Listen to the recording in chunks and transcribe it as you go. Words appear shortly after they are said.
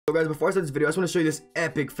So guys, before I start this video, I just want to show you this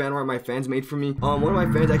epic fan art my fans made for me. One of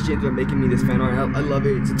my fans actually ended up making me this fan art. I love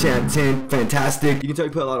it. It's a 10 10, fantastic. You can tell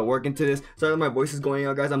he put a lot of work into this. Sorry that my voice is going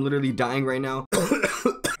out, guys. I'm literally dying right now.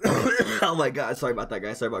 Oh my god, sorry about that,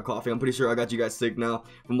 guys. Sorry about coughing. I'm pretty sure I got you guys sick now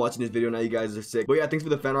from watching this video. Now you guys are sick. But yeah, thanks for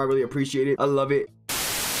the fan art. I really appreciate it. I love it.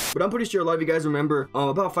 But I'm pretty sure a lot of you guys remember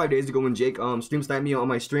about 5 days ago when Jake stream sniped me on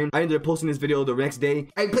my stream. I ended up posting this video the next day.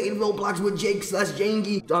 I played Roblox with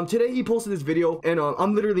Jayingee'S. Today he posted this video, and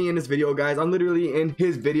I'm literally in this video, guys. I'm literally in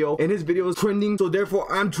his video, and his video is trending, so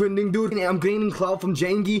therefore I'm trending, dude. And I'm gaining clout from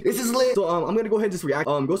Jayingee'S. This is lit. So I'm gonna go ahead and just react.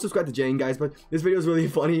 Go subscribe to Jayingee'S, guys. But this video is really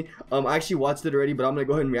funny. I actually watched it already, but I'm gonna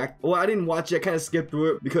go ahead and react. Well, I didn't watch it. I kind of skipped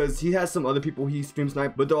through it because he has some other people he stream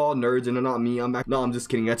snipe, but they're all nerds and they're not me. I'm back. No, I'm just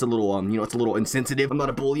kidding. That's a little you know, it's a little insensitive. I'm not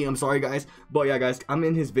a bully. I'm sorry, guys. But yeah, guys, I'm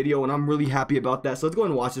in his video and I'm really happy about that. So let's go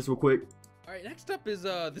and watch this real quick. All right, next up is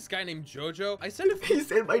this guy named Jojo. I said if he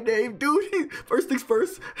said my name, dude. First things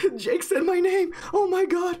first, Jake said my name. Oh my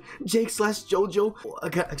god, Jake /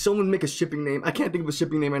 Jojo. Someone make a shipping name. I can't think of a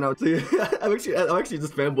shipping name right now. So, yeah, I'm actually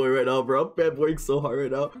just fanboy right now, bro. I'm fanboying so hard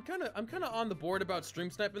right now. I'm kind of on the board about stream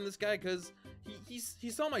sniping this guy because he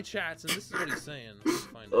saw my chats and this is what he's saying.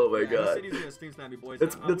 Oh my god. He said he's gonna stream snipe me, boys.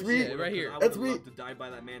 That's me. Yeah, right here. That's me. To die by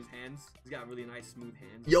that man's hands. He's got really nice, smooth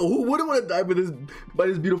hands. Yo, who wouldn't want to die by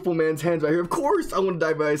this beautiful man's hands right here? Of course, I want to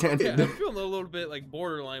die by his hands. Yeah, I'm feeling a little bit like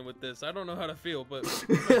borderline with this. I don't know how to feel, but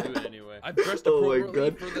I'm gonna do it anyway. I've dressed appropriately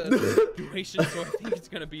for the duration, so I think it's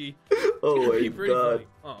gonna be. Oh my god.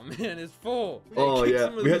 Funny. Oh man, it's full. Man, oh yeah,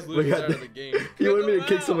 we had out of the game. He wanted me to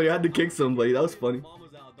kick somebody. I had to kick somebody. That was funny. Mom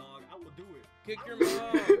was out, dog. I will do it. Kick your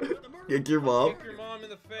mom. Kick your mom. Kick your mom in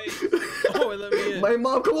the face. Oh, and let me in. My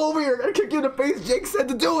mom, come over here. I gotta kick you in the face. Jake said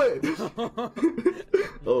to do it.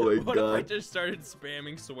 Oh my what god. If I just started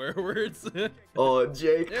spamming swear words? Oh,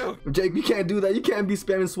 Jake. Ew. Jake, you can't do that. You can't be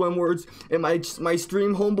spamming swear words in my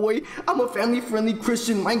stream, homeboy. I'm a family-friendly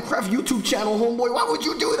Christian Minecraft YouTube channel, homeboy. Why would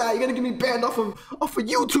you do that? You're gonna get me banned off of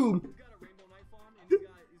YouTube.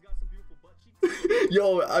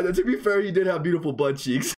 Yo, to be fair, he did have beautiful butt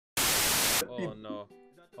cheeks. Oh no.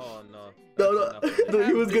 Oh no. No,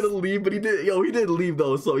 he was gonna leave, but he did. Yo, he did leave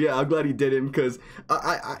though. So yeah, I'm glad he didn't because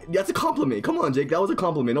that's a compliment. Come on, Jake, that was a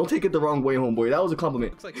compliment. Don't take it the wrong way, homeboy. That was a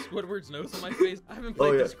compliment. Looks like Squidward's nose on my face. I haven't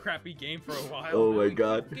played this crappy game for a while. Oh my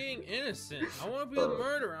god. I'm getting innocent. I want to be the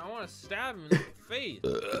murderer. I want to stab him in the face.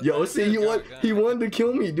 Yo, see, he wanted to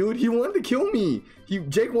kill me, dude. He wanted to kill me.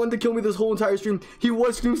 Jake wanted to kill me this whole entire stream. He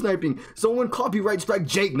was stream sniping. Someone copyright strike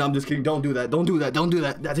Jake. No, I'm just kidding. Don't do that. Don't do that. Don't do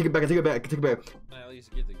that. I take it back. I take it back. I take it back. At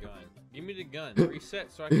least get the gun. Give me the gun.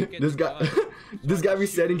 Reset so I can get this guy. This guy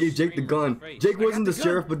reset and gave Jake the gun. Jake wasn't the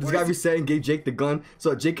sheriff, but this guy reset and gave Jake the gun so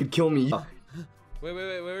that Jake could kill me. Wait,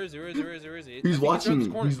 where is he? He's watching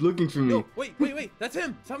me. He's looking for me. No, wait, that's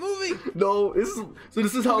him. Stop moving. No, this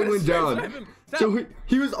is how it went down. So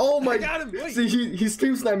he was, oh my, see, he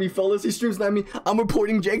stream sniped me, fellas. He stream sniped me. I'm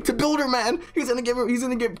reporting Jake to Builder, man. He's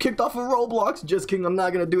gonna get kicked off of Roblox. Just kidding, I'm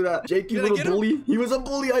not gonna do that. Jake, you little bully. He was a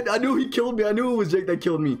bully. I knew he killed me. I knew it was Jake that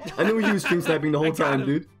killed me. I knew he was stream sniping the whole time,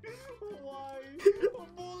 dude.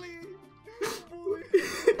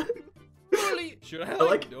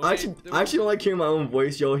 I actually don't like hearing my own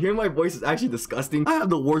voice, yo. Hearing my voice is actually disgusting. I have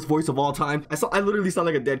the worst voice of all time. I literally sound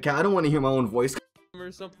like a dead cat. I don't want to hear my own voice.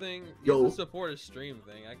 Or something. Yo, support a stream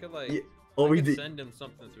thing. I could like. Yeah. Oh, we did send him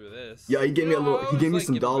something through this. Yeah, he gave me a little. He gave me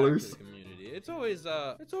some dollars. It's always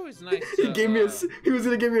nice. He gave me he was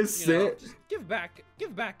gonna give me a cent. Just give back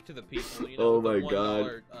to the people. You know, oh my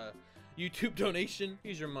god. YouTube donation.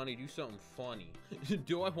 Here's your money. Do something funny.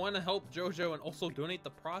 Do I want to help Jojo and also donate the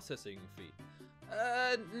processing fee?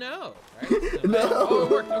 No. Right? No. Oh,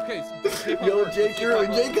 it worked. Okay. So yo, Jake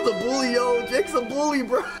is a bully, yo. Jake's a bully,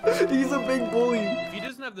 bro. He's a big bully. If he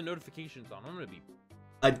doesn't have the notifications on, I'm gonna be.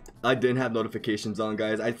 I didn't have notifications on,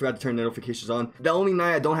 guys. I forgot to turn notifications on. The only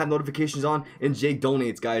night I don't have notifications on, and Jake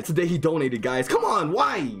donates, guys. Today he donated, guys. Come on,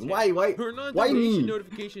 why? Why me?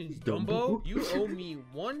 Notifications, Dumbo. You owe me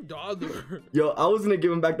 $1. Yo, I was gonna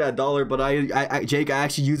give him back that $1, but Jake, I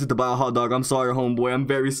actually used it to buy a hot dog. I'm sorry, homeboy. I'm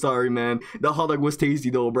very sorry, man. The hot dog was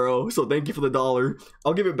tasty though, bro. So thank you for the $1.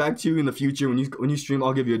 I'll give it back to you in the future when you stream.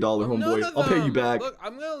 I'll give you $1, homeboy. I'll pay you back. Look,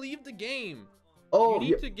 I'm gonna leave the game. Oh, you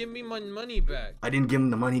need to give me my money back. I didn't give him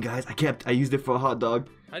the money, guys. I used it for a hot dog.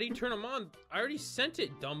 How do you turn them on? I already sent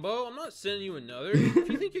it, Dumbo. I'm not sending you another. If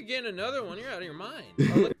you think you're getting another one, you're out of your mind. Wait,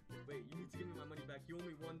 you need to give me my money back. You owe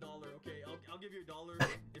me $1. Okay, I'll give you $1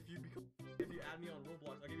 if you add me on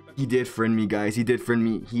Roblox. I'll give you back. He did friend me, guys. He did friend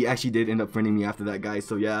me. He actually did end up friending me after that, guys.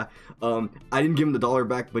 So yeah, I didn't give him the $1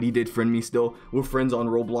 back, but he did friend me still. We're friends on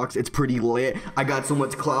Roblox. It's pretty lit. I got so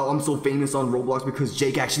much clout. I'm so famous on Roblox because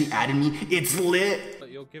Jake actually added me. It's lit.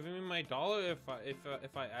 Yo, giving me my dollar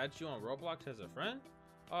if I add you on Roblox as a friend?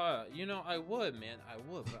 You know, I would, man. I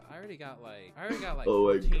would, but I already got like oh,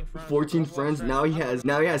 14 friends. 14 friends. Now he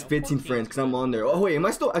has 15 friends because I'm on there. Oh wait, am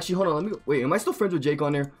I still actually? Hold on, let me go. Wait, am I still friends with Jake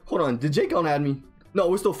on there? Hold on, did Jake add me? No,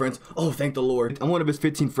 we're still friends. Oh, thank the Lord. I'm one of his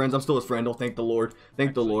 15 friends. I'm still his friend. Oh, thank the Lord.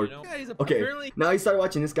 Thank the Lord. You know, okay, now he started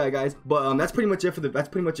watching this guy, guys. But that's pretty much it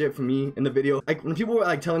for me in the video. Like when people were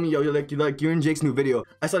like telling me, yo, you're in Jake's new video,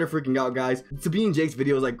 I started freaking out, guys. To be in Jake's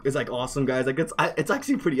video is like awesome, guys. Like it's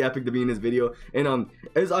actually pretty epic to be in his video. And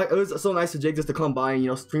it was so nice for Jake just to come by and, you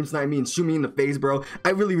know, stream snipe me and shoot me in the face, bro.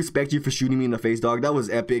 I really respect you for shooting me in the face, dog. That was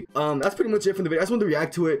epic. That's pretty much it for the video. I just wanted to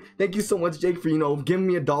react to it. Thank you so much, Jake, for, you know, giving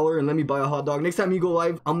me $1 and let me buy a hot dog. Next time you go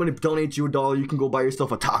live, I'm gonna donate you $1. You can go buy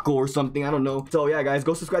yourself a taco or something. I don't know. So yeah, guys,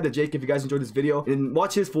 go subscribe to Jake if you guys enjoyed this video and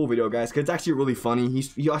watch his full video, guys, because it's actually really funny.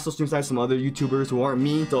 He also streams some other YouTubers who aren't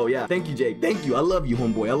me. So yeah, thank you, Jake. Thank you. I love you,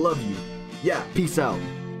 homeboy. I love you. Yeah, peace out.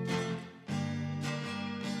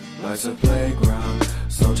 Life's a playground,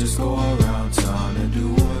 so just go around town and do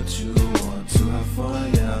what you want to have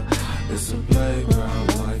fun. Yeah, it's a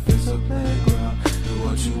playground. Life is a playground. Do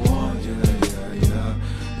what you want. Yeah, yeah, yeah,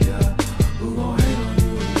 yeah.